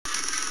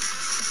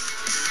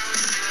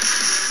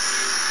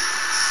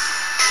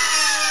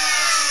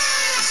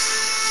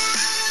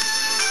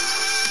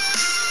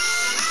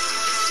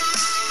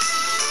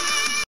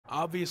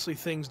Obviously,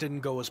 things didn't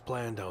go as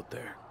planned out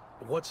there.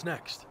 What's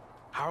next?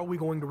 How are we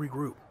going to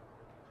regroup?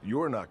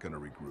 You're not going to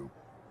regroup.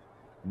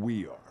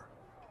 We are.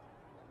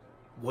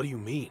 What do you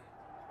mean?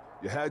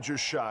 You had your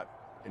shot,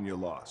 and you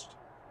lost.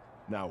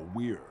 Now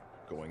we're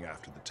going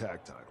after the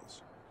tag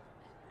titles.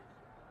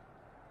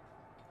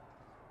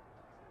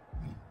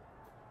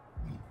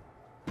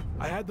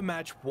 I had the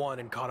match won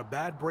and caught a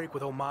bad break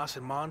with Omos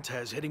and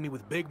Montez hitting me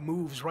with big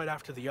moves right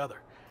after the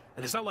other.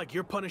 And it's not like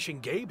you're punishing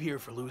Gabe here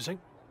for losing.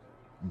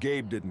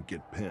 Gabe didn't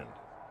get pinned.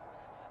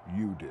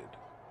 You did.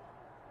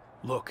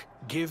 Look,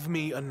 give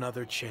me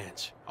another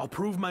chance. I'll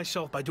prove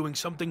myself by doing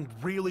something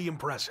really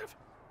impressive.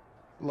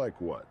 Like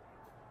what?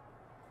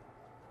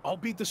 I'll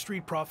beat the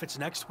Street Profits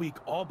next week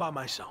all by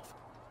myself.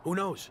 Who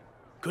knows?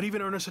 Could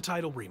even earn us a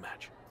title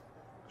rematch.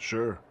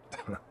 Sure.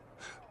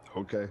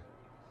 Okay.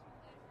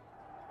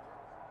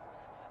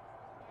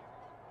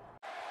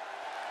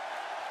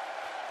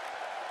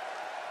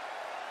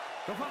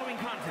 The following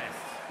contest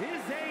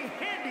is a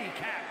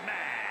handicap match.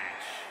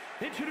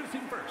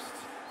 Introducing first,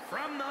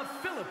 from the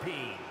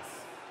Philippines,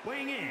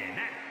 weighing in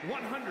at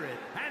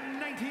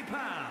 190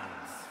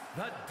 pounds,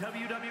 the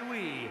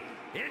WWE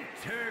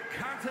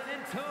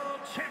Intercontinental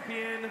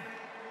Champion,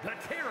 the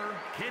Terror,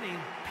 Kenny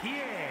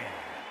Pierre.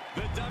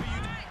 The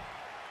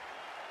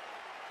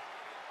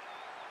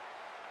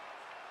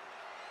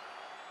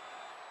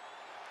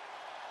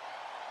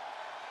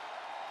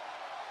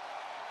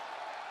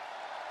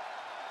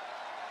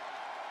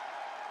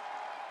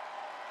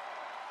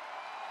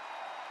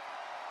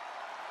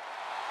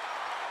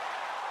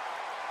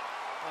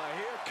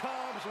Here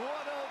comes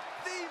one of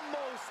the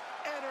most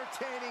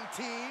entertaining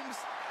teams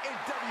in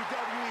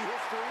WWE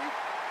history.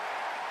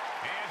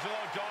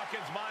 Angelo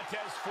Dawkins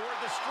Montez for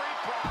the Street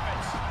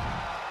Profits.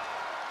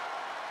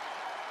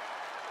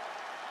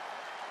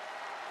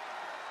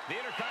 The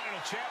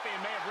Intercontinental Champion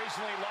may have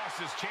recently lost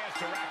his chance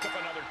to rack up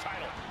another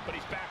title, but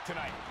he's back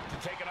tonight to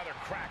take another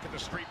crack at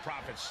the Street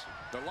Profits.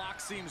 The Lock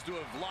seems to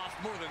have lost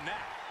more than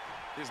that.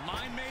 His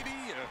mind, maybe?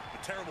 A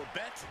terrible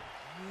bet?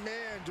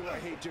 Man, do I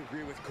hate to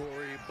agree with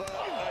Corey, but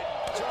I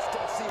just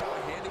don't see how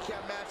a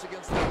handicap match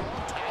against the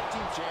Raw Tag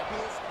Team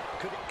Champions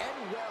could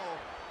end well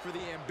for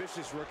the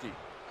ambitious rookie.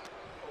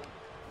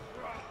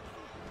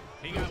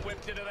 He got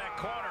whipped into that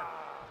corner.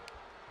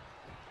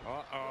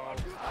 Uh-oh.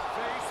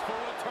 Face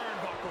full of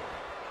turnbuckle.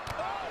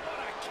 Oh, what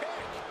a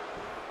kick!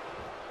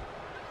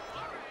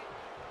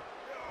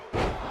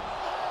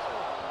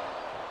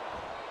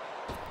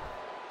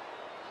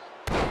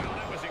 Wow,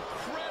 that was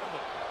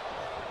incredible.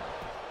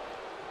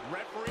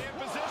 Referee in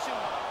position.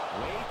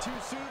 Way too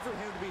soon for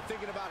him to be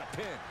thinking about a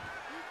pin.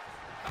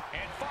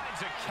 And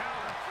finds a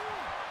counter.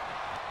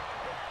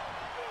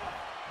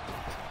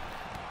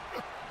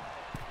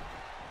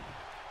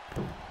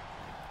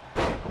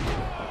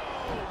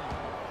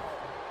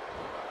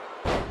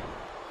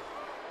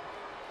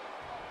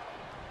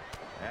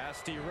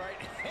 Nasty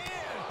right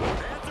hand.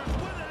 Answers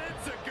with an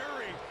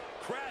enziguri.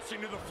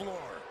 Crashing to the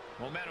floor.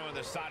 Momentum on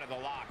the side of the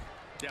Lock.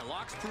 Yeah,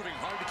 Lock's proving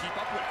hard to keep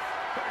up with.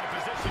 Put in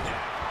position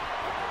now.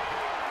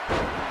 To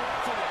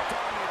the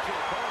dominant your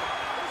opponent.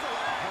 There's a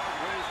lot of hard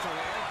ways to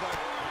land, but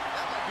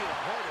that might be the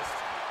hardest.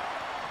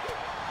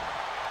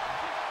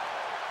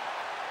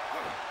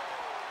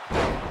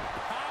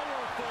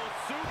 Powerful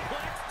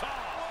suplex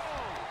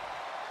toss.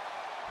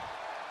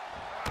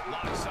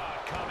 Lock saw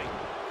it coming.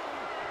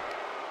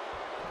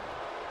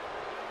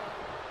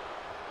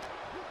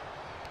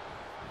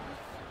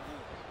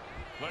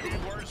 Looking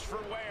worse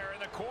for wear in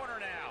the corner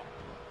now.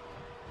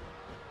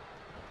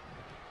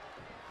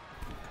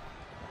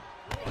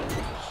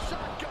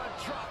 Shotgun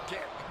drop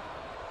kick.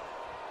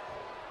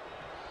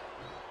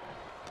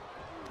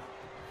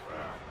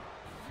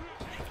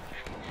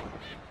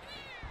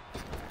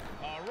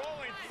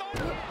 Rolling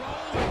thunder.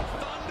 Rolling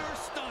thunder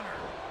stunner.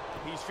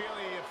 He's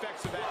feeling the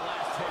effects of that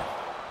last hit.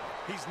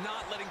 He's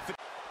not letting...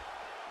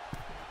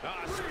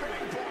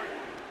 Springboard.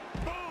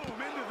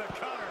 Boom, into the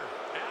cutter.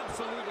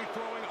 Absolutely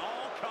throwing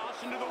all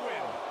caution to the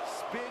wind.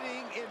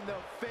 Spitting in the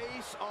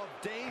face of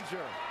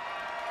danger.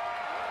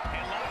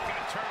 And Lock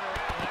gonna turn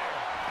around there.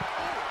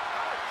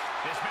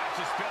 This match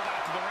is spilled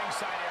out to the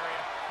ringside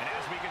area. And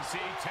as we can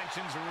see,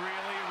 tension's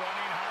really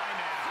running high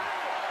now.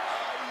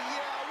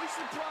 Yeah, we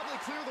should probably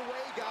clear the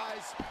way,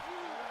 guys.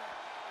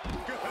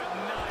 Good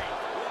night.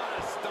 What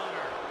a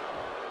stunner.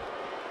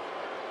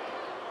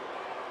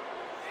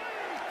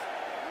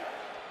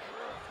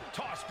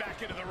 Tossed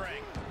back into the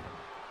ring.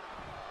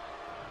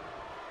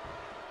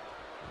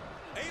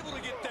 Able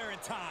to get there in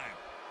time.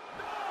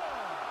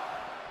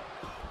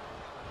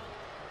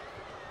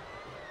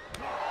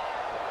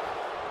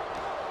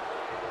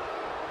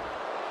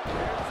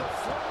 There's a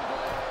sling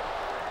blade.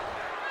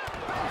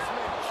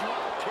 Basement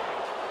drop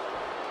kick.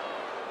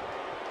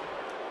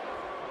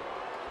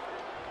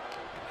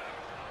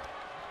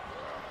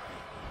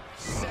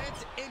 Sent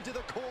into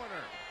the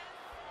corner.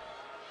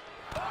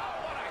 Oh,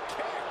 what a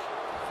kick.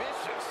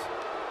 Vicious.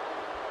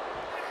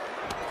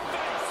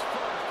 Face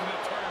first in the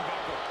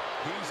turnbuckle.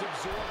 He's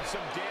absorbed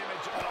some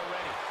damage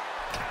already.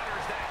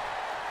 Counters that.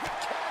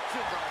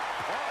 Catches a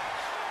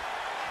punch.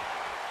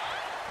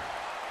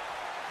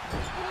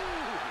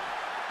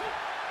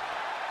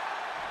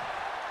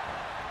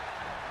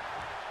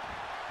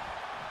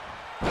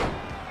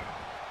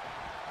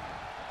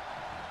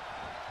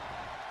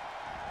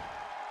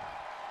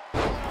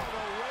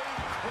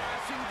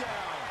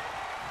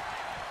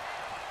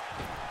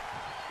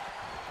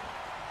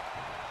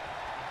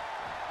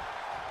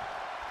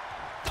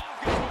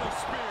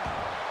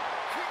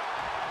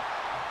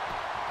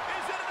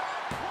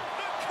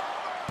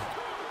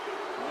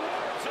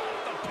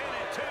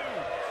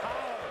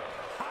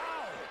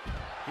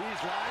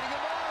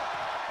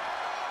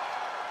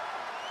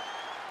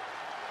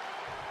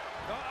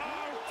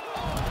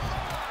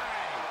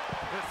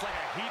 it's like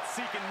a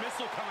heat-seeking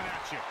missile coming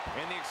at you.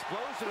 And the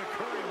explosion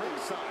occurring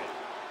ringside.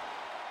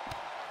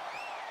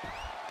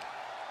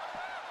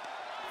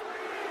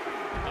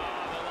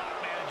 The Lock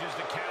manages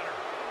to counter.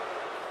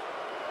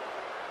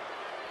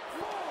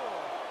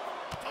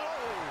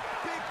 Oh,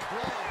 big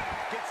club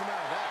gets him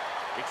out of that.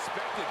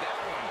 Expected that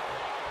one.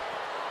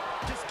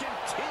 Just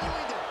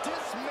continuing to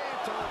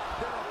dismantle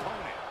their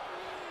opponent.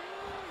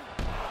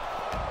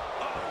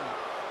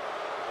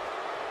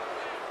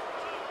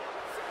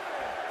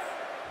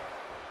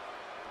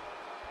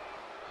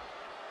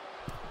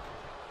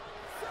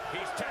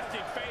 He's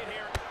testing fate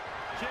here.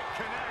 Kick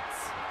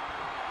connects.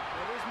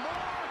 And there's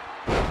more.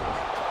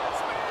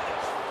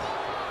 Spanish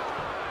fly.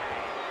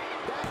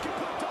 That could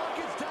put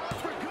Dawkins down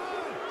for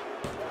good.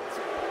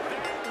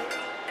 That will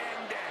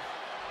end it.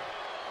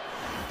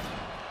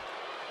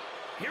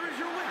 Here is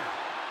your winner,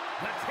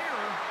 the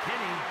Terror,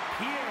 Kenny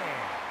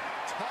Pierre.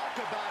 Talk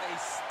about a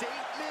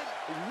statement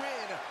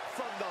win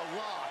from the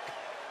Lock.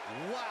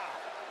 Wow.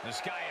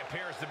 This guy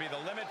appears to be the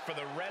limit for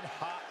the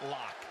red-hot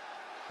Lock.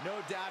 No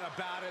doubt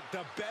about it.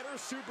 The better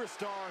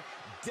superstar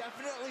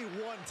definitely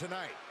won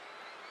tonight.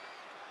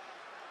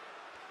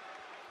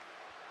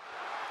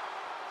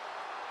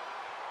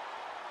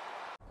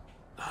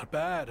 Not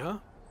bad, huh?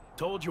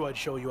 Told you I'd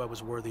show you I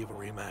was worthy of a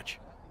rematch.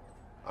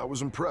 I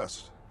was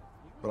impressed,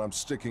 but I'm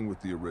sticking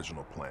with the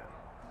original plan.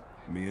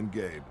 Me and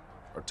Gabe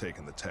are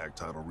taking the tag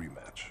title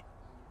rematch.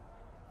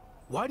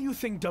 Why do you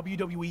think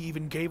WWE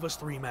even gave us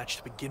the rematch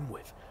to begin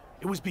with?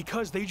 It was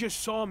because they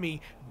just saw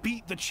me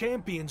beat the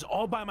champions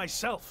all by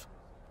myself.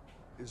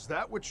 Is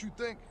that what you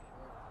think?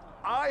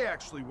 I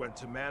actually went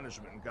to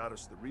management and got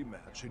us the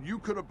rematch, and you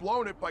could have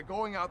blown it by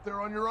going out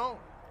there on your own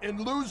and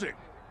losing.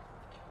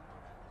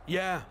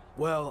 Yeah,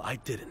 well, I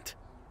didn't.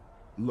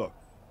 Look,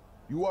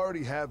 you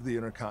already have the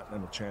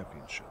Intercontinental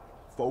Championship.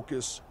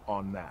 Focus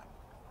on that.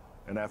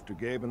 And after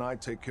Gabe and I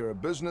take care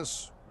of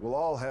business, we'll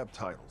all have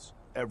titles.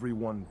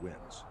 Everyone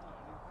wins.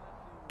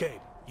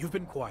 Gabe, you've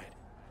been quiet.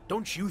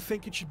 Don't you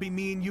think it should be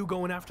me and you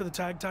going after the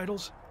tag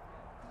titles?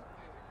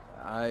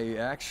 I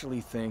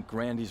actually think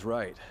Randy's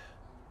right.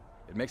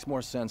 It makes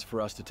more sense for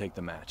us to take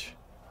the match.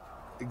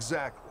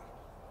 Exactly.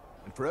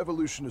 And for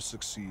Evolution to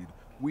succeed,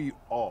 we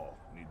all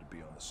need to be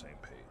on the same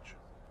page.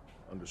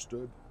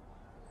 Understood?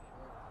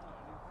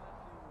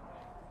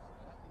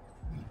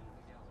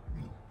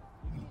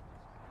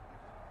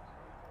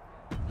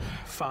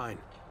 Fine.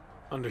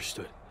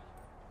 Understood.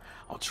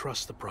 I'll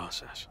trust the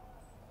process.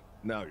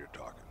 Now you're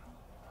talking.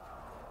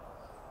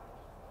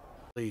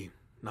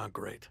 Not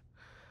great.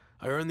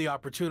 I earned the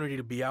opportunity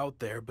to be out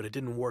there, but it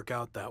didn't work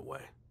out that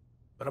way.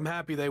 But I'm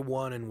happy they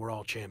won and we're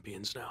all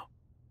champions now.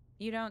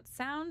 You don't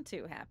sound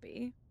too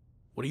happy.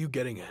 What are you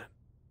getting at?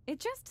 It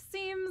just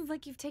seems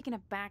like you've taken a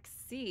back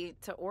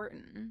seat to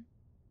Orton.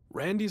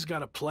 Randy's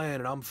got a plan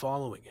and I'm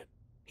following it.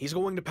 He's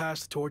going to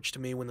pass the torch to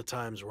me when the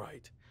time's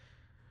right.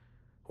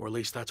 Or at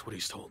least that's what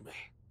he's told me.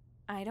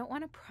 I don't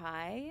want to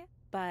pry,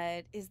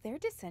 but is there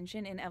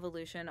dissension in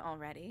Evolution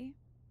already?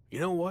 You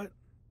know what?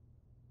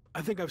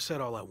 I think I've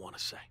said all I want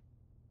to say.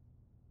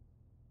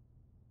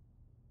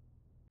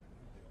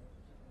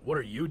 What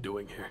are you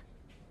doing here?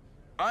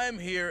 I'm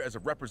here as a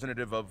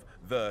representative of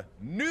the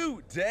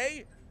New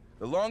Day,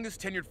 the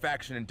longest tenured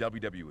faction in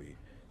WWE.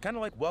 Kind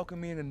of like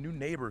welcoming a new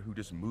neighbor who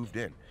just moved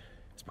in.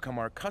 It's become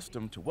our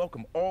custom to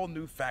welcome all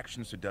new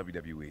factions to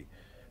WWE.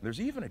 There's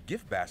even a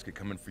gift basket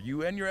coming for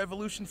you and your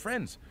Evolution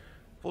friends.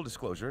 Full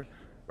disclosure,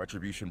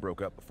 Retribution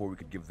broke up before we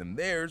could give them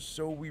theirs,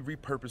 so we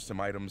repurposed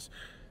some items.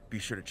 Be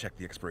sure to check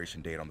the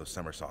expiration date on those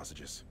summer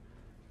sausages.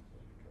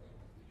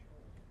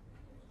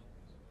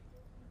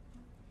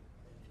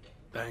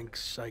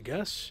 Thanks, I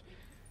guess.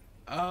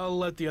 I'll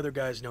let the other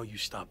guys know you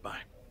stopped by.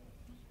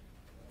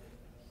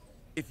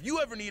 If you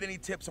ever need any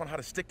tips on how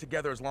to stick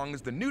together as long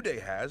as the New Day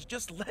has,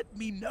 just let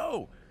me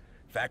know.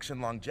 Faction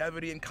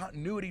longevity and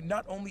continuity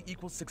not only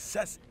equals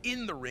success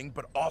in the ring,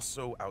 but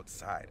also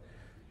outside.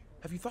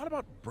 Have you thought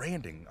about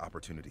branding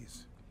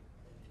opportunities?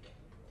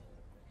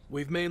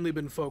 We've mainly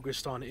been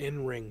focused on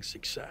in-ring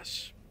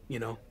success. You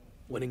know,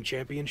 winning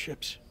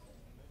championships.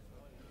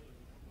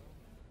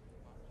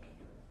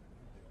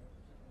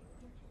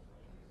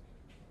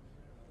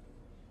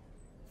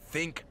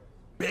 Think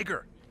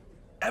bigger.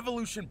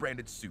 Evolution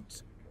branded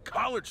suits,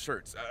 collared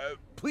shirts,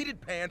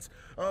 pleated pants,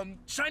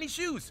 shiny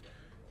shoes.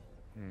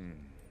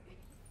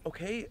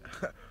 Okay,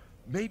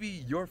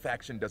 maybe your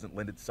faction doesn't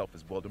lend itself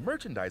as well to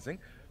merchandising,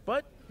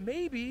 but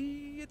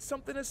maybe it's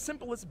something as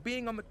simple as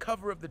being on the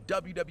cover of the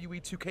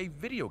WWE 2K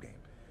video game.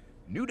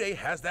 New Day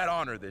has that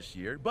honor this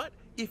year, but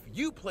if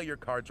you play your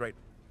cards right,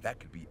 that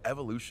could be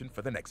Evolution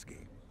for the next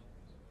game.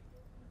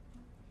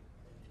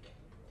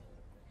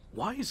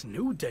 Why is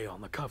New Day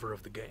on the cover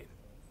of the game?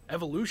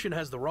 Evolution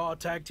has the Raw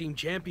Tag Team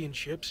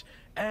Championships,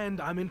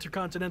 and I'm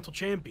Intercontinental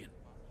Champion.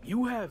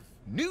 You have...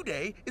 New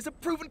Day is a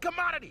proven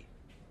commodity.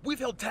 We've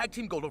held tag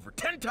team gold over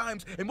 10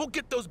 times, and we'll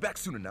get those back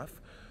soon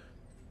enough.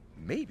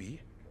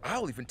 Maybe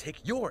I'll even take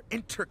your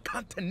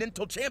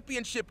Intercontinental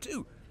Championship,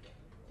 too.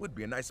 Would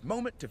be a nice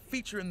moment to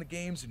feature in the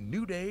game's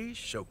New Day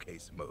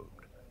Showcase mode.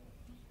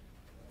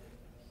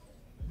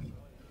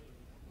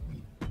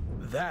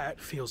 That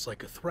feels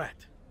like a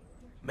threat.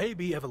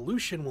 Maybe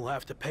Evolution will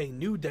have to pay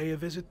New Day a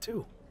visit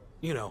too.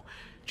 You know,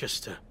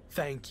 just to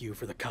thank you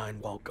for the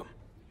kind welcome.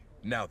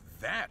 Now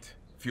that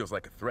feels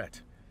like a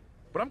threat.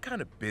 But I'm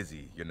kind of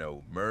busy, you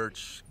know,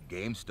 merch,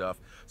 game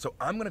stuff. So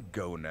I'm gonna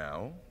go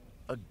now.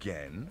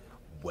 Again,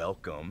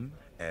 welcome,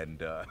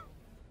 and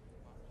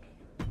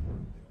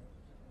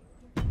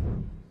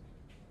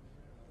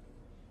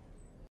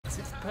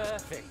It's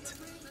perfect.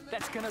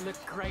 That's gonna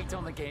look great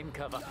on the game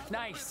cover.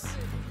 Nice.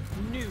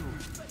 New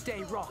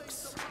Day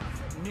rocks.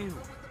 New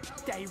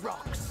Day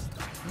rocks.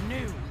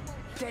 New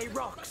Day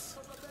rocks.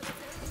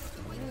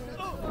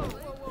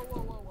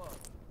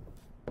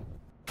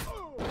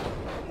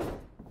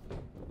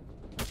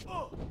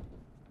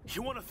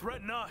 You want to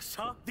threaten us,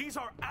 huh? These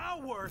are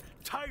our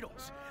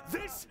titles.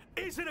 This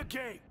isn't a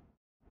game.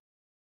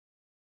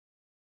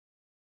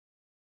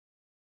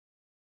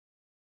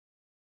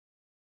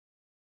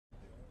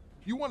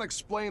 You want to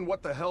explain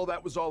what the hell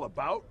that was all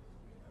about?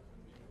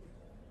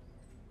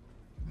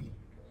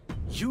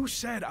 You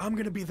said I'm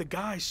gonna be the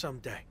guy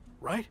someday,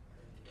 right?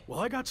 Well,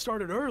 I got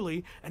started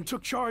early and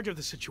took charge of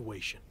the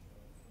situation.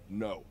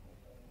 No.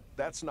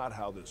 That's not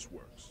how this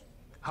works.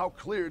 How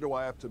clear do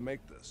I have to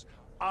make this?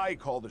 I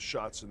call the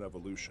shots in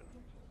Evolution.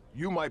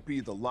 You might be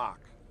the lock,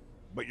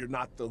 but you're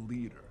not the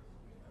leader.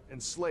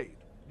 And Slade,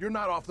 you're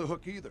not off the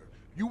hook either.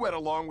 You went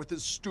along with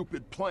his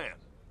stupid plan.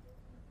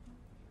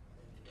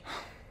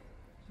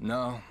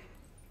 No,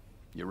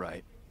 you're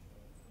right.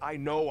 I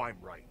know I'm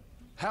right.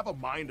 Have a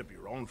mind of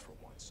your own for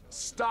once.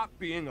 Stop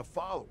being a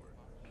follower.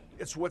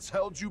 It's what's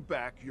held you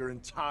back your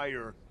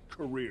entire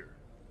career.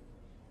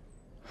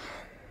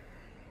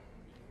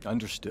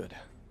 Understood.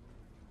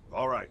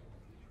 All right,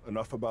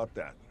 enough about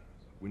that.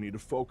 We need to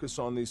focus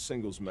on these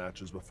singles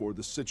matches before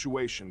the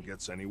situation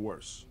gets any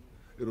worse.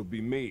 It'll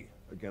be me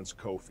against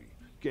Kofi.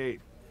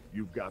 Gabe,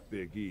 you've got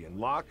Big E. And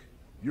Locke,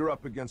 you're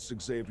up against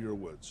Xavier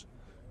Woods.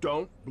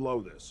 Don't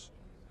blow this.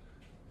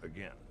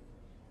 Again.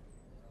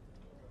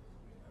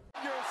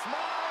 Your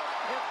smile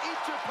and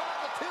eat your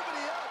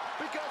positivity up,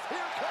 because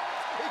here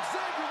comes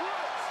Xavier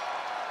Woods.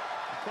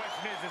 The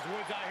question is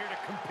Woods out here to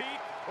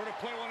compete or to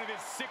play one of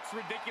his 6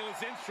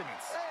 ridiculous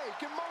instruments? Hey,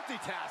 can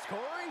multitask,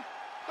 Corey.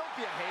 Don't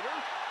be a hater.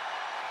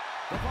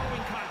 The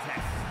following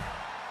contest.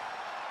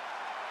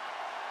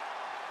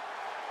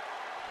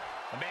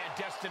 A man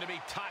destined to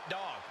be top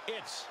dog.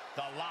 It's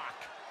the Lock.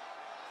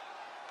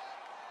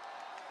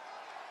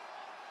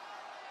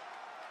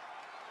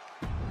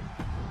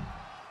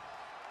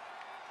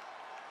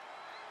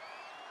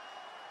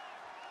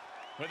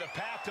 With a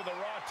path to the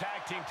Raw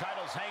Tag Team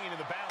titles hanging in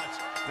the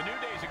balance, the New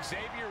Day's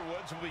Xavier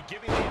Woods will be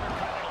giving the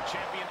Intercontinental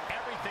Champion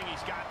everything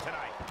he's got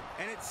tonight.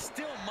 And it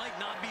still might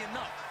not be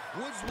enough.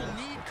 Woods will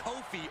need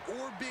Kofi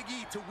or Big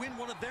E to win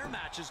one of their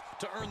matches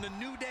to earn the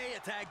New Day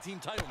a tag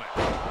team title match.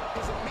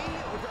 Is it me,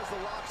 or does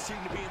the Lock seem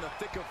to be in the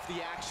thick of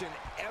the action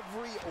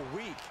every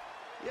week?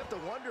 You have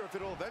to wonder if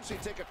it'll eventually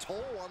take a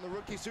toll on the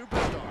rookie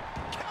superstar.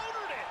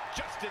 Countered it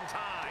just in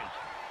time.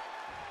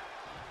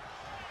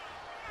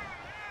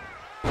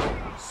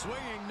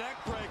 Swinging neck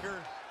breaker.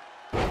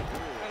 And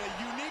a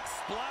unique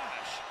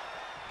splash.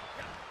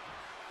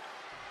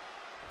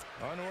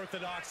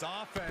 Unorthodox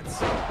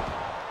offense.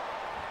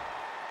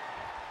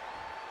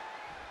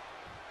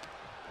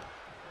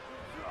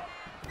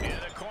 In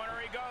the corner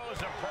he goes,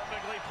 a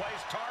perfectly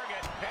placed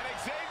target. And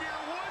Xavier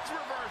Woods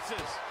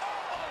reverses.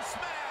 Oh,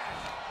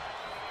 smash!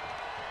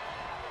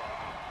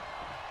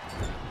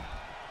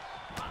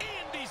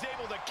 And he's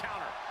able to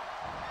counter.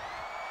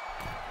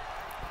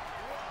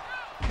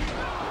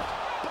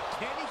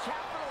 Can he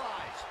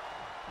capitalize?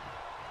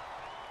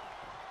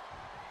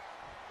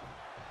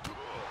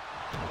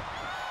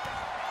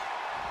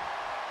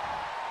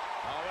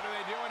 Oh, what are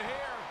they doing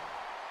here?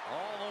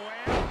 All the way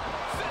out.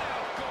 Sit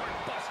out, Gourd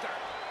Buster.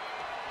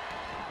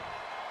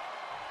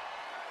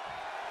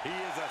 He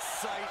is a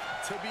sight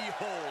to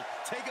behold.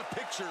 Take a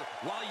picture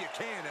while you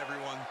can,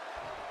 everyone.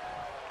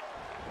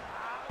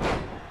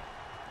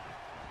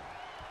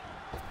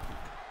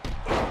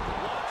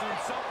 Launching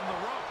himself in the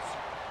ropes.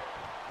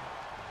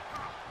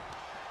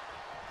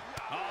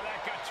 Oh, that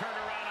got turned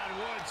around on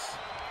Woods.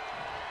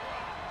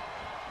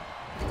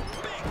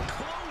 Big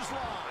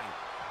clothesline.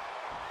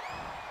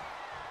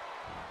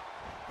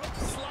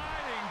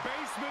 Sliding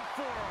basement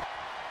forearm.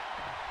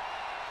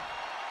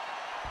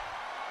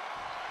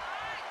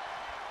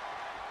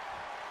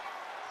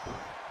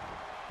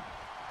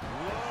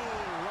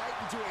 Whoa, right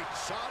into a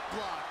chop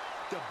block.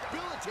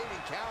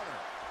 Debilitating counter.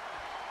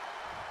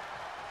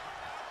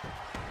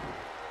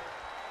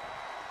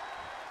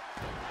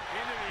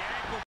 Into the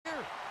ankle.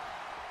 Here.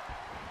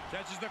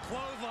 Catches the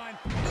clothesline.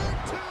 There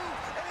two,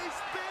 and a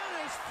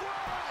Spanish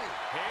fly.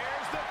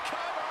 Here's the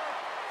cover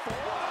for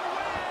the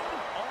win.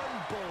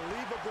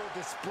 Unbelievable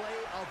display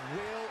of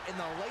will in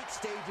the late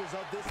stages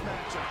of this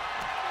matchup.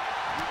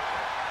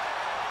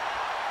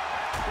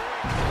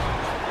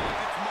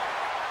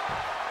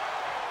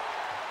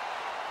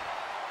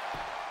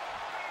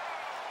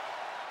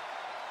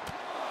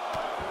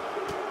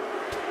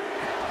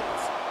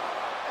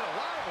 And a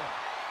lot of them.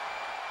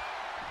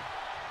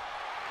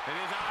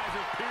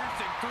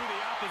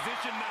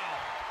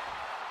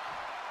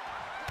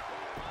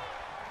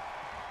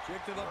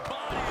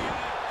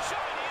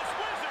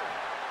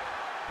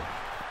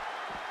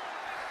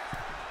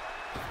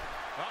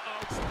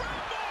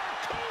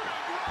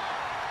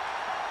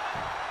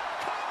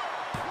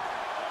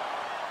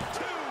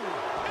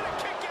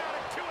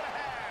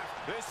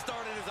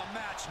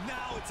 match.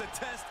 Now it's a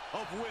test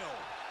of will.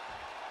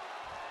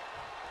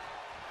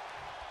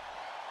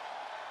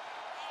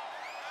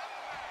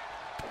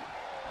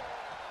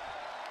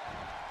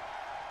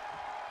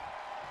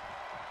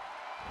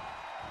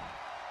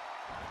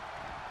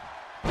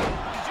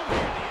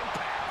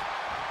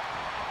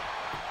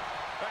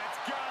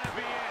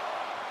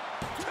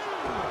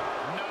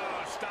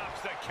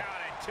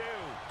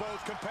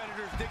 Both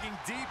competitors digging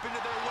deep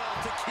into their well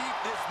to keep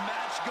this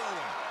match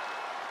going.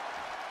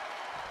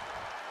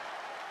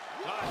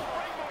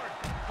 Springboard.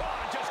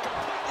 Oh, just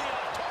completely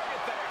off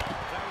target there.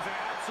 That was an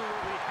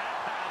absolutely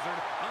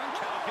haphazard,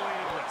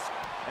 uncalculated risk.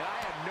 And I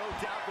have no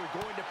doubt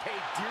they're going to pay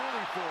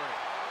dearly for it.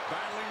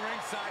 Battling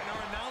ringside and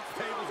our announce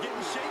table's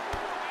getting shaky.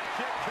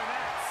 Kick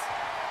connects.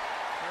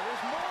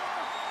 There's more.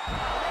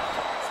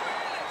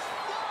 Spanish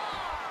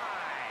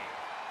fly.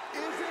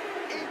 Is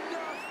it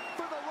enough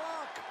for The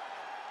Rock?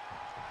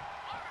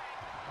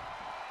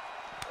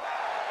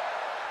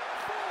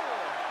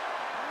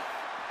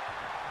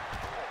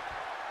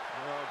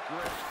 Oh,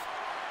 great.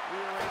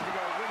 Rearranging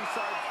our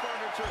ringside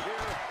furniture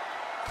here.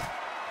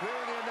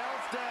 Clearing the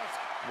announce desk.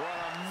 What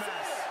a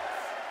mess.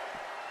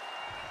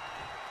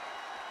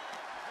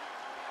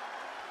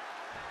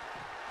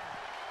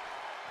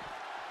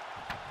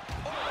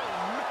 Oh,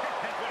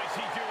 man, what is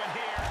he doing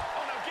here?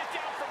 Oh, no, get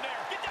down from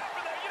there. Get down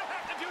from there. You don't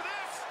have to do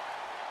this.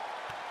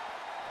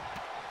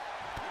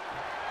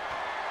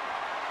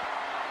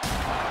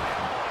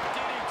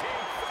 DDT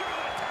through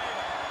the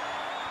table.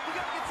 We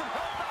gotta get some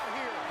help out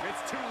here.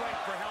 It's too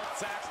late for help,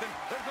 Saxton.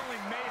 There's only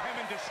mayhem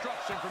and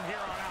destruction from here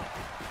on out.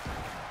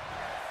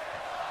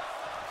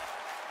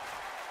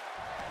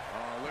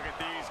 Oh, look at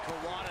these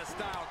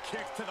Kawada-style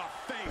kicks to the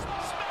face.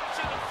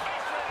 Smashing the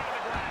face right into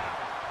the ground.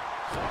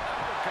 Saw that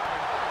one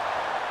coming.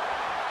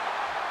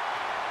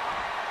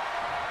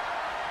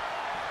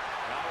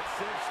 Now it's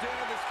cinched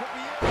in. This could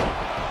be it.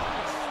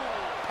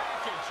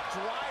 Package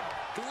drive,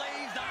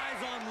 glazed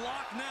eyes on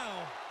lock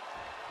now.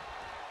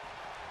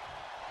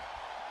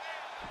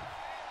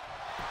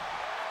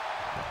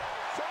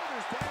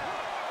 Shoulders down.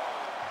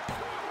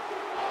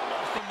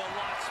 Almost in the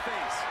lock's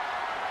face.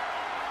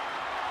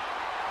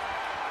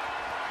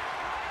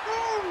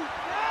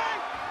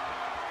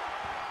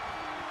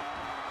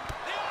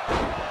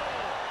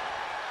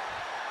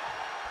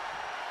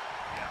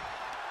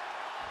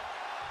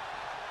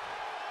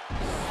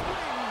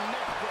 Swing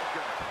neck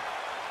breaker.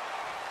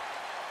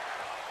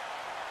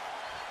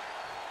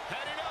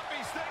 Heading up,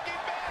 he's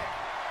thinking big.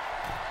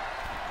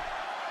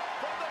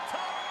 From the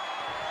top.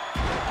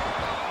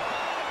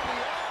 The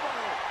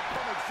elbow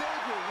from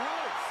Xavier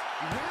Woods.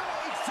 Will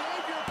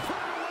Xavier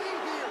put it away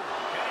here?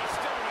 And he's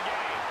still in the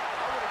game.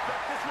 I would have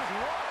thought this was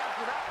wrong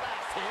after that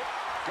last hit.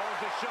 Goes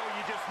to show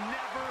you just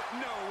never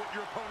know what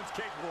your opponent's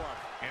capable of.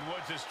 And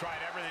Woods has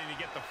tried everything to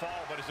get the fall,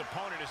 but his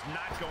opponent is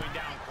not going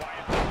down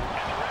quietly.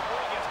 And the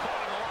referee gets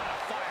caught in the line of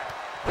fire.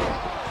 Oh,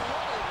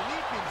 what a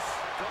leaping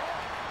star.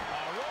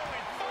 A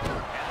rolling third.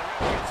 And the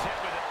ref gets hit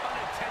with an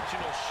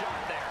unintentional shot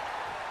there.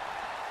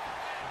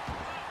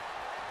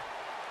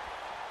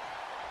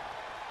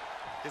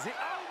 Is he?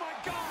 Oh my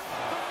God!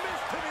 The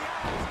miss to the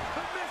eyes!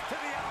 The miss to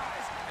the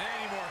eyes!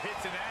 Any more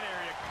hits in that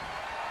area?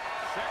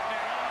 Setting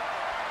it up.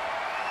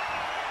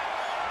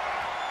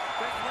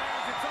 This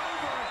lands, it's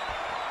over.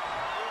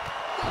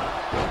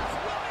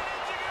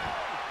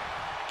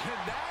 Can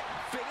that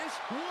finish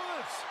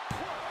Woods?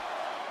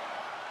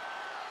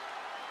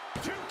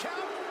 2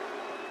 count.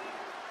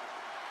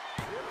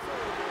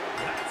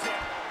 That's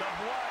it. The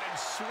blood and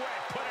sweat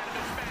put into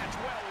this match.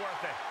 Well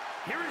worth it.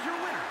 Here is your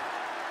winner,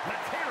 the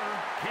Terror,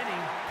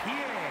 Kenny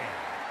Pierre.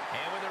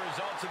 And with the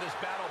results of this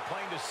battle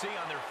plain to see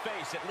on their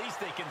face, at least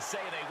they can say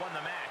they won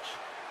the match.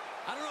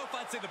 I don't know if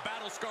I'd say the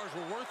battle scars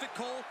were worth it,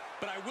 Cole,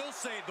 but I will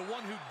say the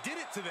one who did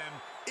it to them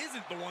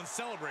isn't the one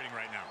celebrating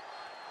right now.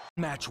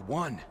 Match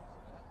 1.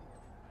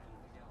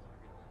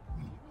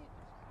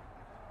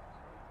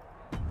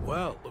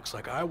 Well, looks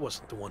like I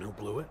wasn't the one who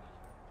blew it.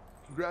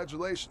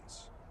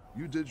 Congratulations.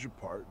 You did your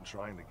part in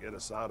trying to get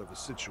us out of a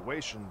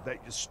situation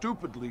that you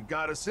stupidly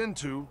got us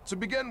into to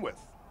begin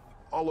with.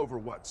 All over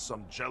what?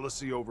 Some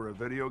jealousy over a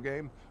video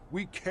game?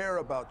 We care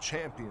about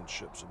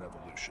championships in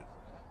Evolution.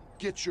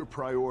 Get your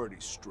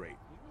priorities straight.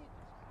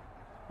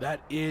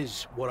 That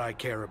is what I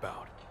care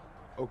about.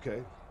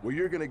 Okay, well,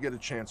 you're gonna get a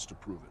chance to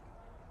prove it.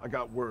 I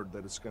got word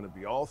that it's gonna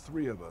be all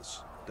 3 of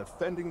us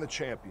defending the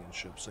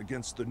championships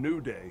against the New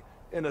Day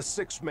in a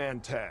 6-man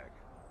tag.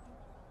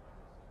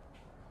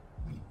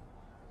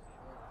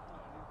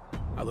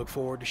 I look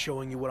forward to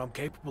showing you what I'm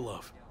capable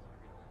of.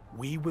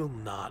 We will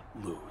not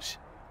lose.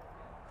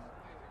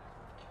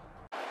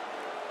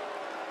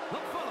 The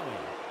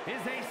following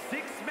is a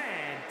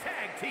 6-man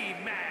tag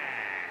team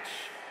match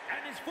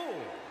and is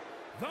for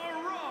the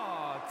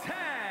Raw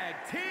Tag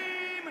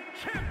Team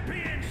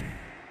Championship.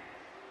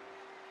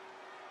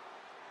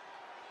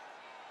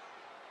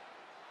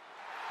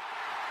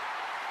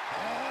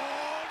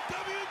 Oh,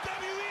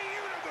 WWE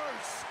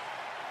Universe!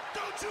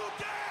 Don't you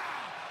dare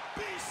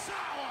be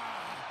sour!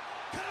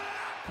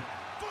 Clap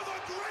for the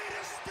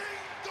greatest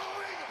thing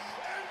going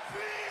and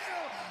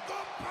feel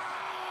the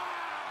power!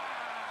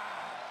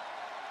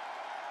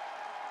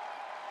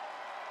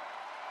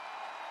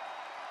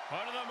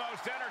 One of the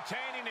most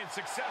entertaining and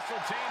successful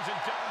teams in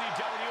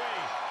WWE,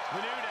 the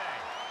New Day.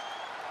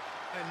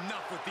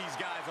 Enough with these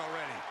guys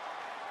already.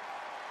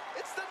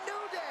 It's the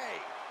New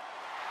Day.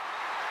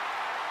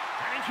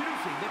 And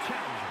introducing the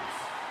challengers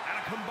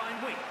at a combined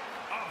weight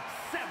of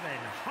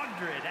 702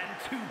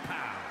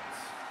 pounds.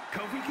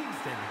 Kofi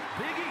Kingston,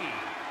 Big E,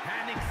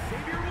 and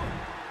Xavier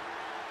Woods.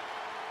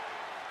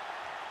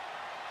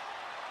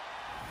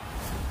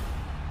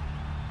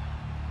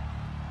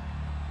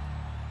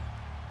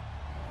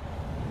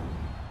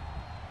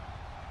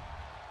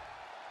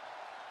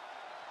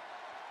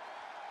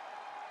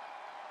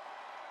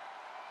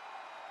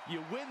 You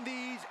win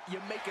these,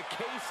 you make a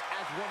case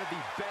as one of the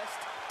best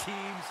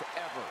teams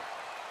ever.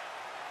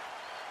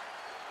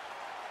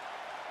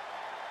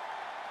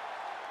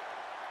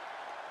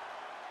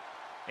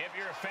 If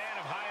you're a fan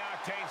of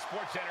high-octane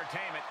sports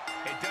entertainment,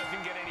 it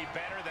doesn't get any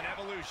better than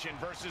Evolution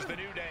versus the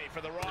New Day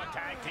for the Raw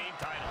Tag Team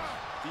titles.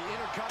 The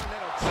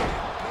Intercontinental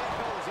Champ may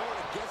hold his own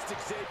against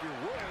Xavier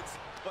Woods,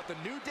 but the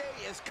New Day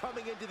is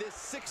coming into this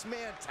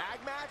six-man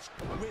tag match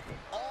with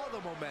all the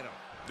momentum.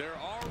 There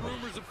are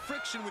rumors of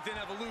friction within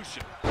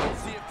Evolution.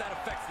 Let's see if that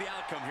affects the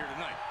outcome here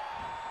tonight.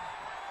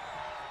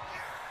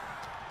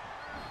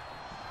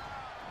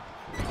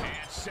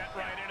 And set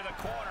right into the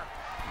corner.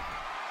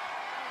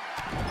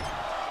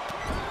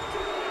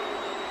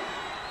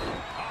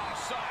 Oh,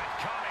 saw it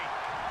coming.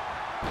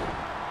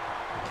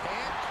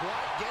 Can't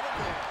quite get him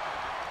there.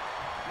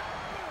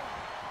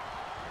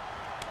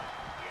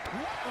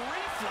 What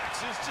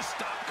reflexes to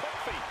stop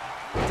Kofi?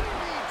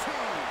 DDT.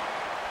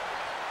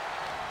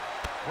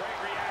 Great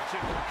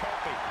reaction from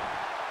Kofi.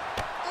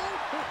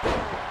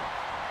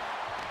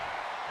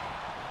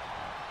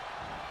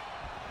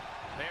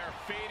 They are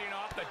feeding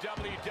off the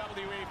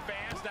WWE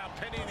fans, now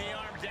pinning the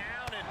arm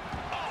down, and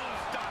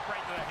stop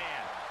right to the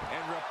hand.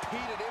 And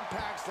repeated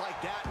impacts like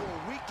that will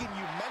weaken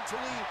you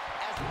mentally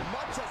as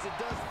much as it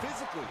does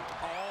physically.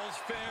 All's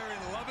fair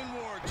in love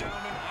and war,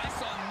 gentlemen. I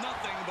saw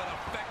nothing but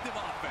effective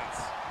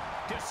offense.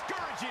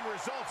 Discouraging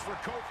results for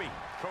Kofi.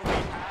 Kofi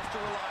has to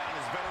rely on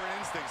his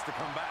veteran instincts to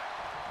come back.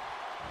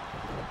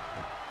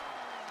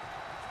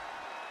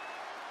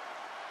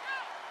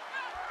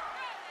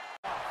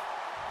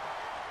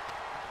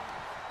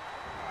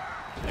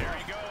 There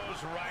he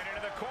goes, right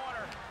into the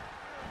corner.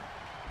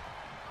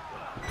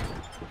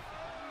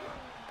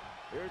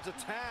 Here's a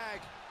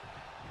tag.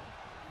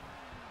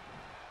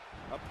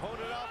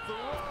 Opponent off the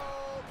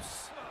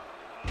ropes.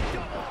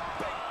 Double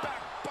big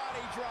back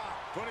body drop.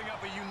 Putting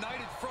up a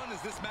united front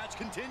as this match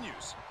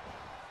continues.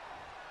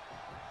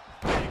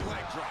 Big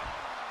leg drop.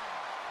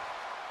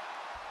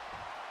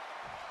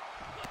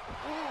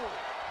 Ooh.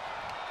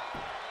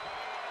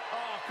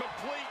 Oh,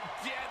 complete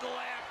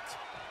deadlift.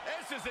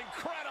 This is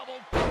incredible.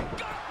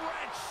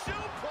 Gut-wrench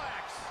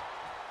suplex.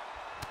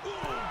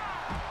 Ooh.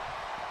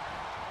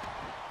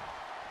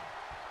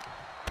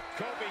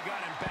 Kofi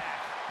got him back.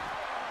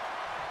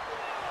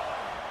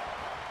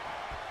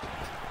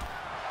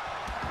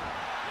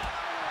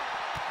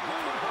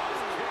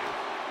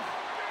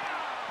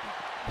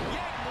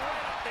 Yanked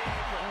right up the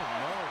apron. Oh,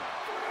 no.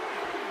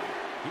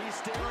 He's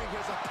staring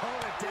his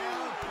opponent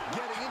down,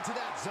 getting into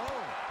that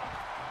zone.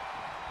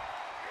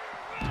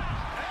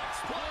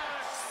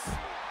 X-Plus.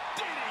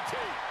 DDT.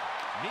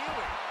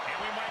 Kneeling. And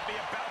we might be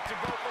about to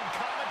go from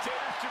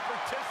commentators to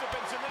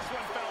participants in this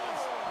one,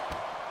 fellas.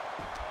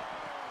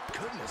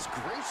 Goodness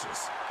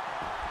gracious.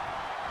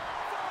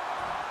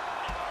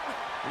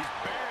 He's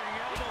burying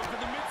elbows to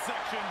the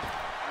midsection.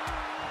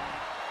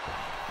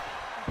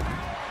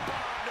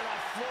 Bomb to the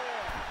floor.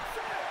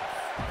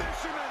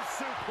 Fisherman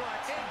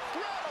suplex.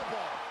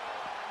 Incredible.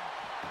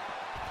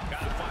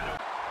 Gotta find a...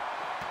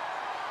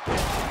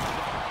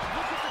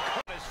 Look at the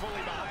cut is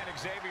fully behind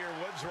Xavier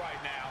Woods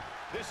right now.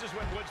 This is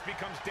when Woods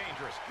becomes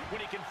dangerous,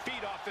 when he can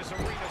feed off this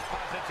arena's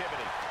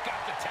positivity.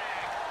 Got the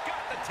tag.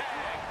 Got the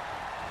tag.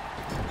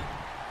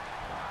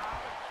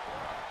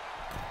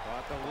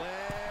 Got the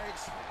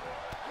legs.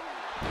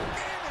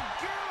 And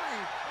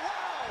Gary.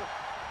 Wow.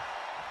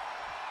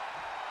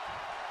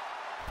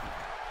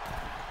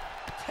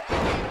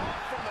 Taking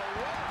off from the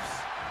ropes.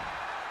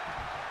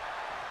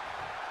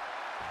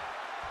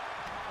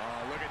 Oh,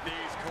 look at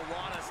these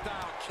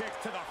Kawada-style kicks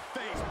to the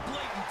face.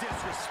 Blatant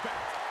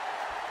disrespect.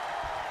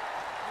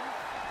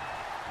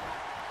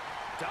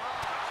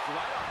 Dodged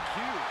right on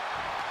cue.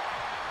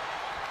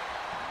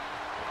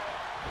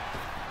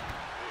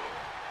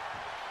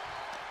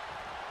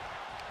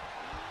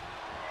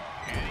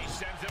 And he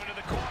sends him into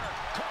the corner.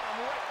 Caught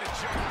him right in the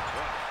jaw.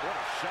 What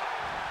a shot.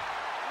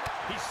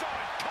 He saw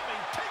it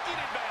coming, taking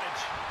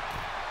advantage.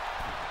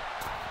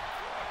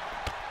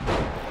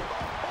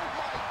 Oh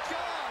my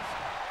gosh.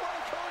 What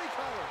a Cody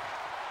cover.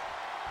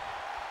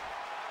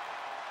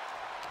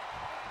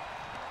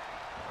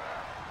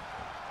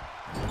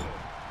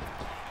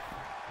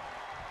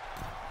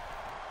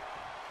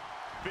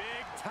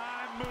 Big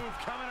time move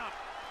coming up.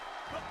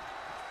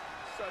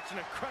 Such an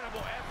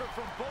incredible effort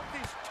from both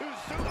these two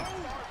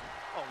superstars.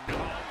 Oh no.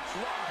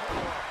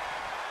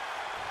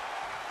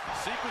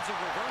 Sequence of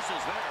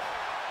reversals there.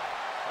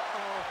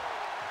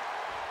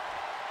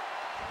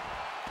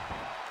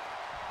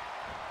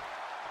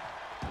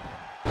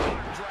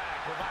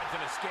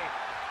 escape.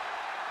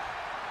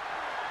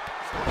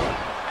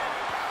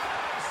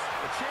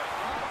 The champ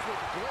eyes look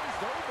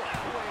glazed over.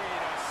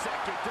 Wait a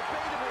second.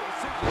 Debatable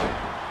decision.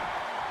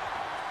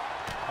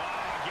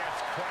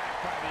 Gets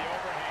cracked by the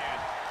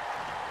overhand.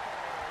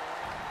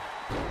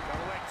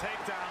 Double leg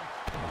takedown.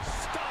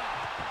 Stop!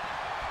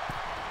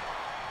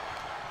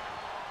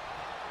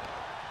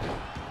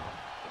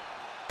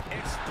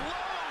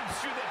 Explodes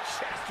through the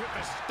chest with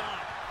the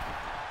stomp.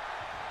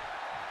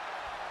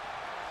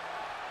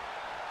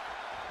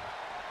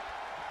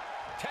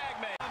 Tag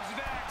man comes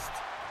next.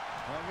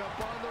 Hung up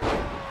on the rope.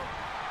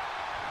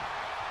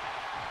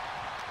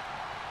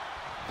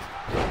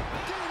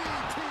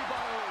 DDT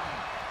by Orton.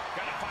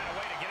 Gotta find a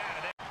way to get out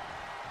of there.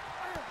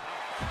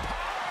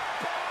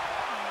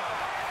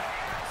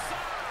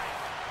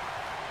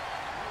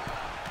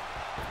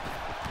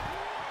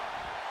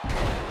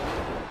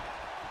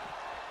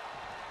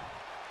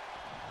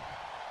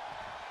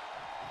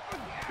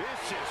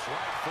 Vicious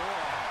right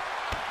forearm.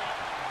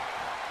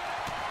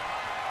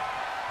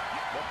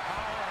 The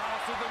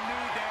powerhouse of the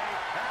New Day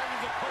and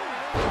his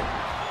opponent.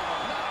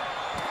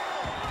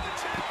 The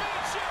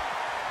championship.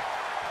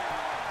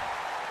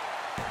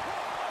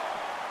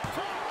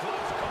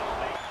 Close call,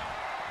 mate.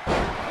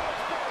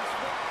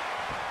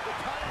 The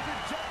title's in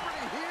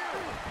jeopardy here.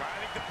 I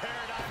think the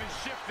paradigm has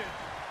shifted.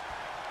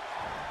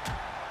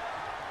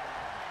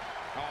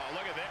 Oh,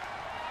 look at that.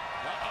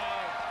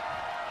 Uh-oh.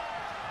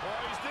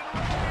 Poised and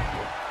ready.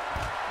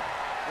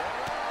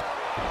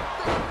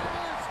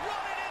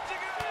 Running into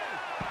good.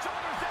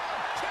 Shoulders down.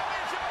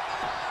 Championship on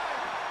the line.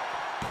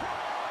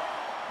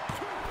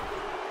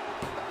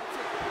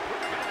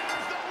 And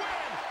there's the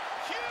win.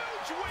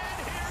 Huge win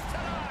here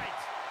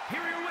tonight. Here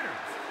are your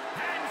winners,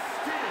 and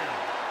still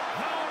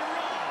the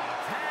Raw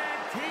Tag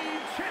Team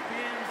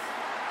Champions,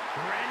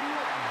 Randy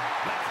Orton,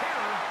 The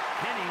Terror,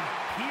 Kenny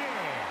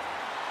Pierre,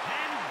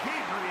 and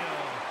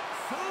Gabriel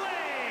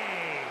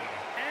Slay.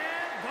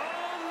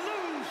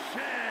 Evolution.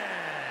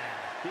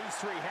 These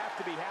three have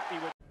to be happy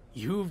with.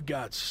 You've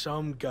got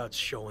some guts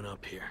showing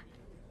up here.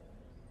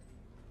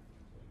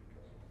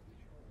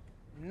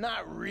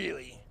 Not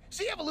really.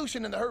 See,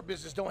 Evolution and the Hurt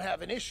Business don't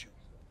have an issue.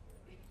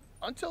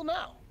 Until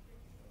now.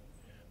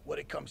 What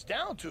it comes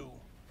down to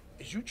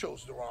is you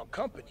chose the wrong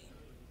company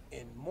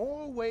in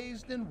more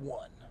ways than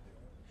one.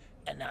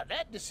 And now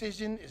that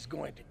decision is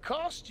going to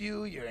cost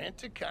you your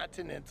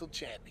Intercontinental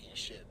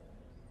Championship.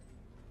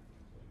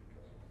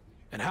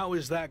 And how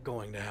is that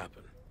going to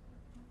happen?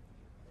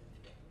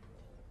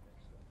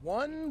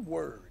 One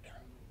word.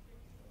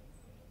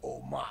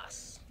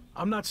 Omos.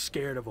 I'm not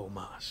scared of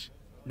Omos.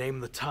 Name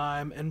the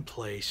time and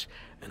place,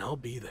 and I'll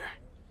be there.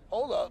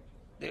 Hold up.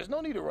 There's no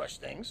need to rush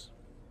things.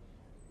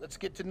 Let's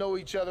get to know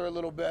each other a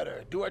little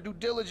better. Do our due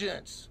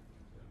diligence.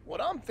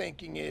 What I'm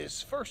thinking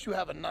is, first you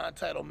have a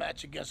non-title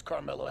match against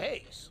Carmelo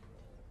Hayes.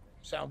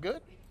 Sound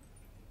good?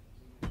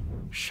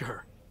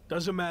 Sure.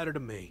 Doesn't matter to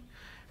me,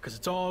 because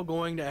it's all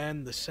going to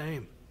end the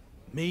same.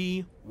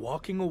 Me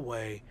walking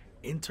away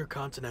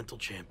Intercontinental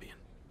Champion.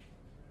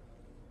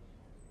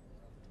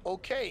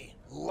 Okay,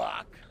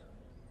 Locke.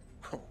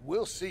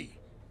 We'll see.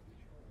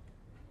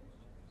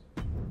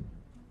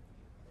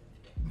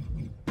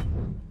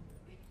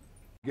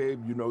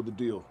 Gabe, you know the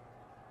deal.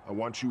 I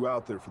want you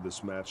out there for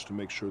this match to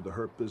make sure the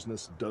Hurt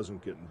Business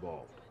doesn't get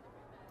involved.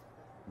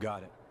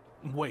 Got it.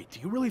 Wait, do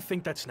you really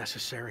think that's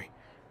necessary?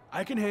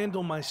 I can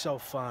handle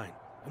myself fine.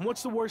 And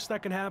what's the worst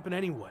that can happen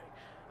anyway?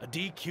 A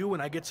DQ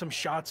and I get some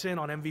shots in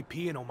on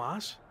MVP and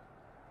Omos?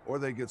 Or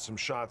they get some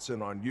shots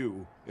in on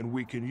you and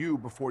weaken you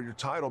before your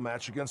title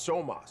match against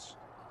Omos.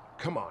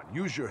 Come on,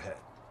 use your head.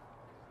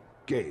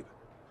 Gabe,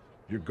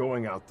 you're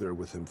going out there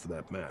with him for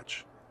that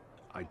match.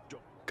 I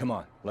don't... Come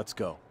on, let's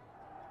go.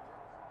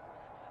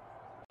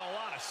 A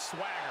lot of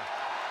swagger.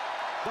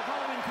 The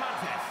following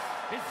contest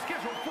is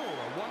scheduled for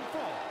one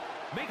fall.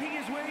 Making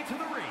his way to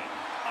the ring,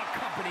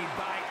 accompanied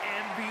by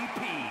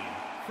MVP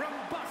from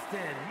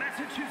Boston,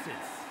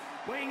 Massachusetts,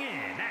 weighing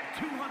in at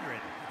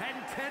 210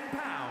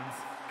 pounds,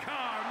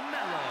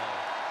 Carmelo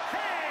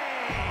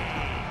Hayes.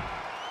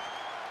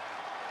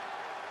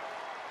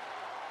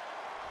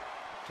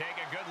 Take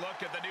a good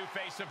look at the new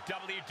face of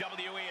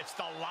WWE. It's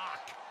the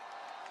Lock.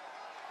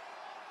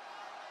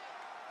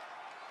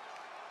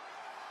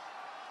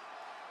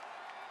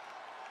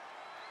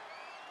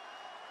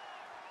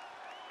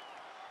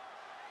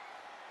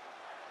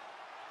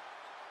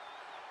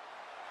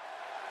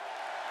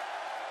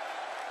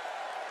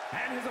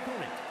 And his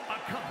opponent,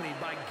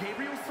 accompanied by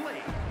Gabriel Slay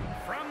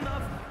from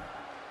the...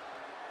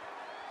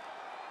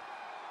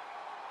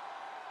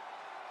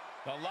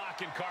 The Lock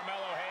and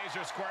Carmelo Hayes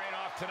are squaring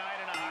off tonight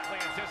in a hotly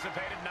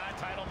anticipated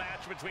non-title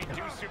match between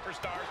two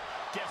superstars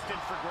destined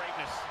for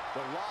greatness.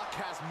 The Rock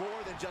has more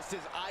than just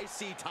his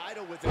IC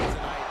title with him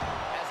tonight,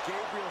 as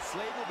Gabriel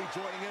Slay will be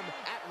joining him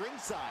at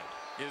ringside.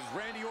 Is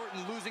Randy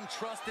Orton losing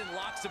trust in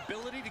Locke's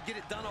ability to get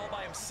it done all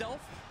by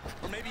himself?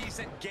 Or maybe he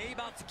sent Gabe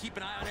out to keep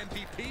an eye on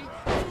MVP?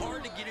 It's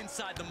hard to get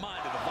inside the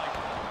mind of the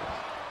Viper.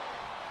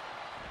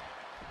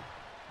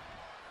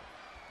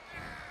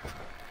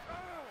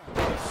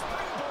 The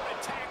springboard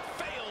attack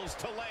fails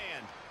to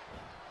land.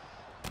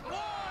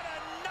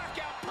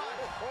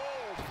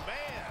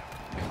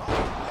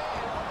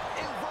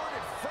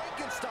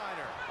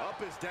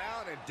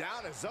 down and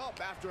down is up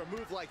after a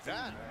move like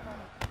that.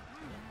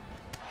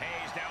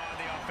 Hayes now on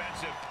the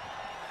offensive.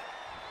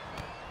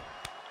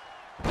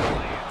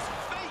 Lands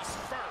face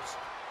first.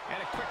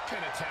 And a quick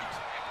pin attempt.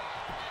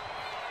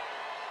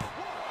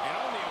 And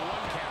only a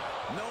 1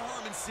 count. No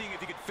harm in seeing if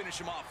he could finish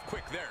him off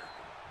quick there.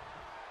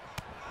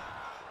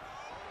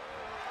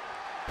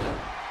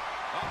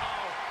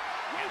 Uh-oh.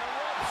 And the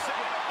rope set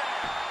up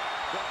there.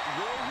 But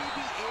will he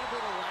be able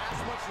to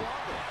last much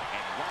longer?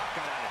 And Rock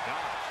got out of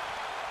dodge.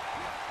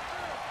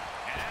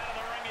 And out of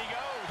the ring he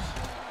goes.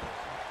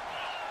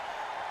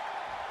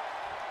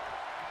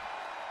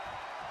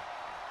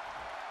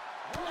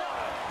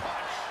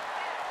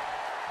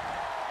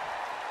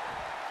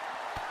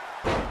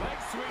 Leg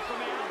sweep from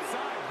the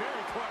outside.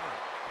 Very clever.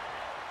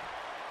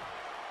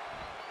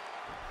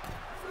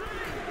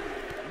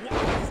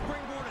 Wow,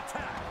 springboard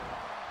attack.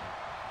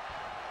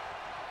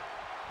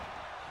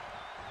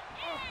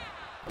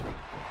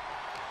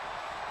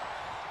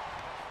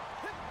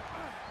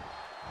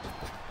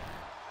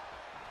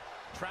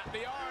 Trap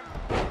the arm.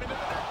 Into the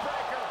neck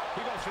breaker.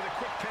 He goes for the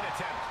quick pin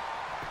attempt.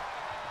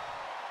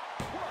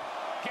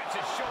 Gets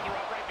his shoulder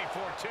up right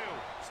before 2.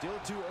 Still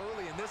too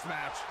early in this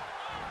match.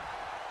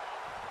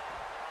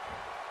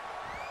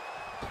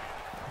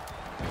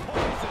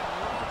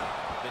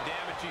 The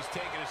damage he's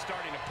taken is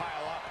starting to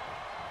pile up.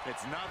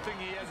 It's nothing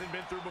he hasn't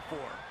been through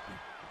before.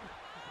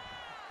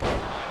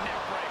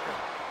 Neck breaker.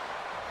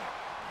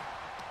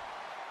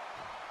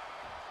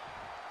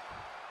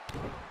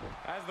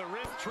 As the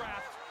wrist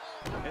trapped.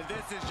 And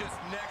this is just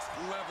next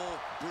level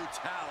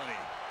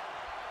brutality.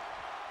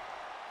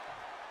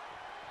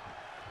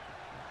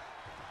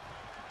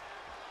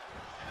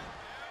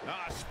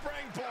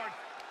 Springboard.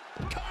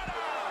 Cutter!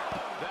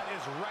 That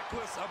is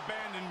reckless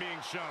abandon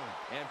being shown.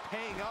 And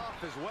paying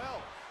off as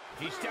well.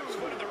 He steps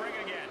foot in the ring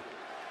again.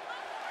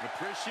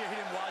 Appreciate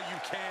him while you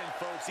can,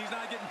 folks. He's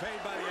not getting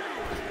paid by the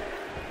hour.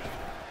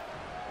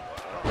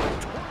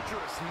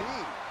 Torturous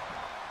knee.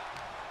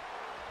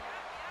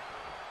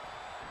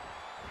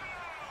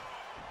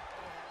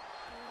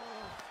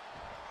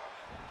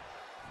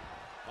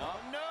 Oh,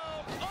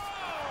 no!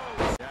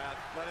 Oh! The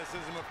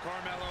athleticism of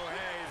Carmelo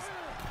Hayes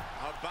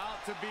about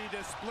to be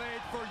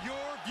displayed for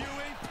your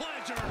viewing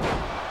pleasure.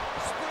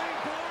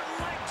 Springboard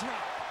leg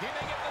drop. He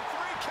may get the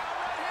 3 count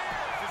right here.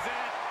 This is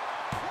it.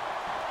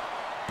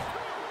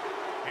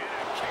 And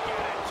a kick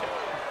out at 2.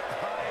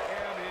 I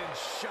am in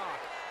shock.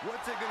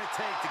 What's it going to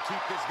take to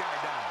keep this guy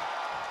down?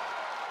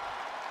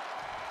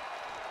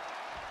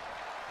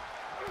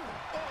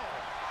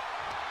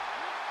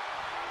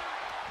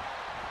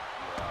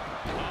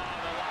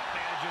 The Lock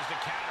manages to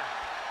counter.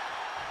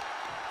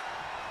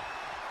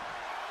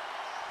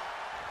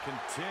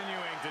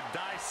 Continuing to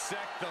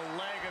dissect the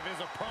leg of his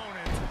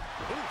opponent.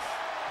 Oof.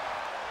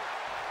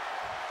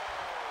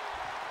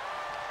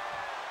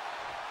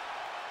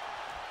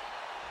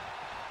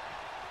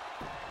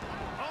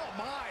 Oh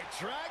my,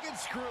 dragon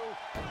screw.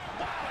 Wow,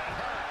 that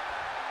hurt.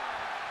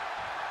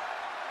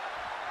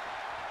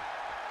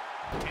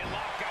 And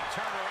Lock got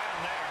turned around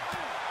there.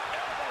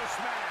 Elbow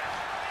smash.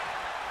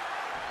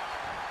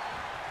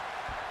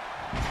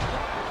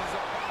 Rises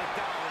upon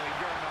down with a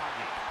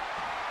Uranagi.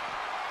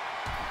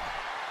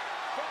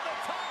 From the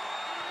top.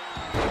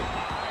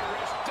 High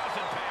risk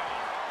doesn't pay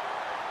off.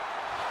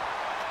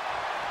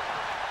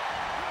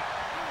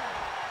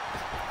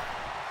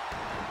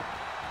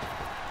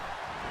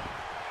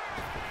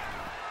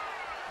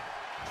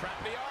 Trap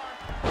the arm.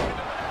 Into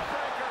the neck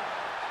breaker.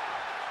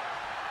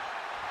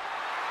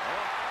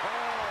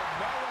 Oh,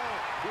 Mello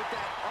with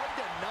that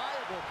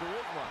undeniable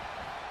charisma.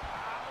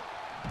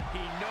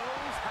 He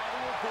knows how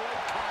to avoid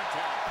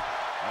contact.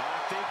 I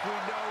think we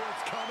know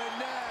what's coming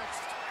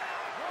next.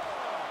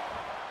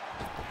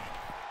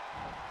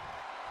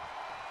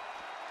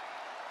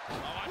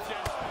 Watch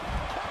this.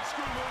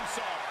 Corkscrew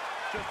moonsault.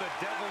 Just a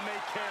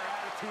devil-may-care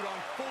attitude on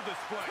full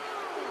display.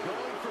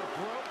 Going for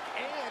broke,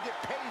 and it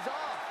pays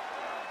off.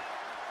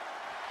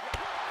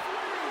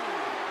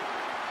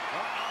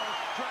 Uh-oh,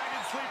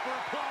 Dragon Sleeper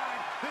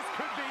applied. This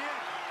could be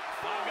it.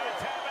 I'm going to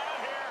tap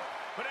out here,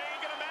 but it ain't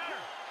going to matter.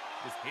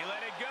 He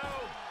let it go.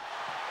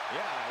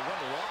 Yeah, I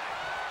wonder why.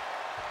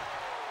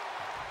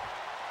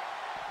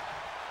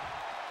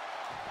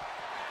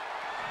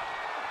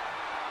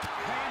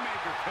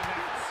 Haymaker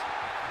connects.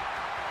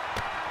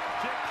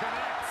 Kick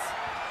connects.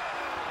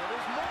 And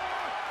there's more.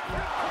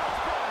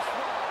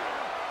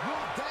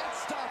 Will that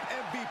stop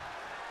MVP?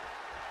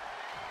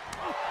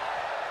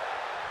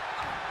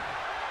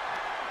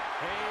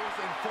 Hayes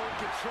in full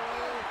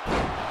control.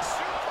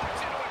 Suplex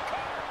into a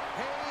cover.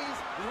 Hayes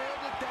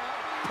landed that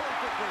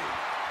perfectly.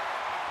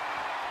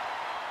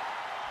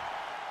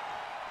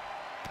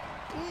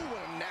 Ooh,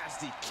 what a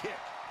nasty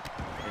kick.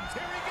 And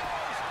here he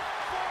goes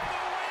for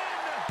the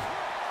win.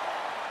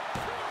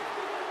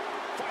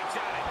 Fights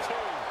out at 2.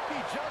 He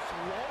just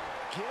won't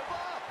give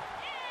up.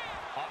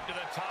 Up to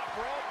the top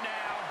rope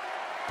now.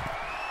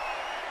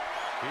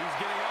 He's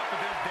getting up, but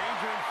there's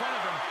danger in front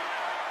of him.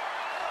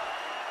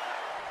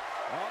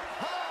 Up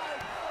high.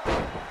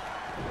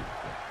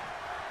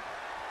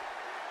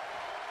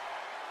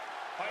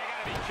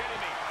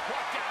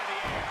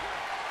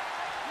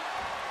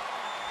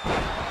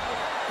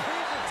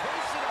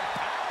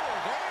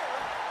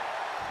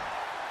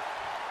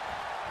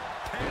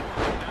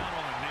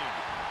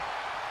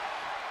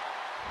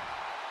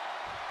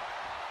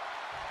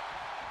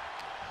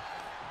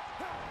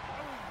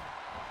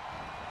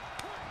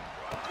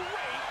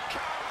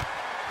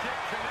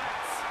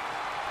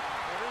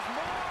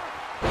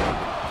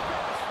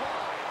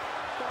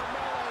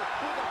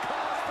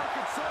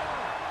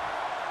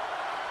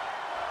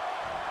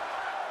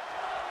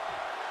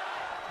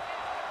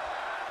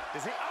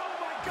 Is he? Oh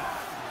my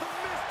God! The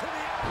mist to the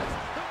eyes!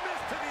 The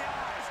mist to the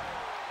eyes!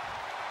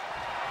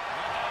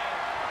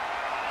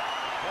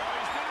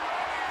 Poised and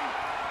ready.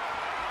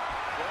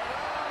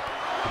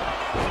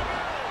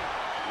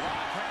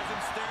 Rock has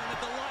him staring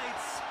at the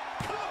lights.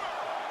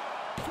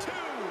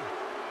 Two.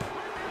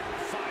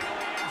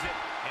 Finally ends it.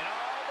 And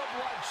all the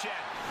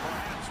bloodshed.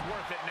 Perhaps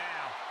worth it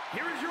now.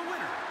 Here is your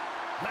winner.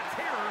 Let's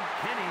hear her,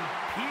 Kenny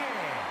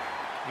Pierre.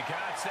 You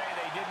cannot say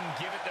they didn't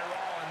give it their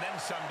all and then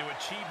some to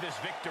achieve this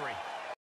victory.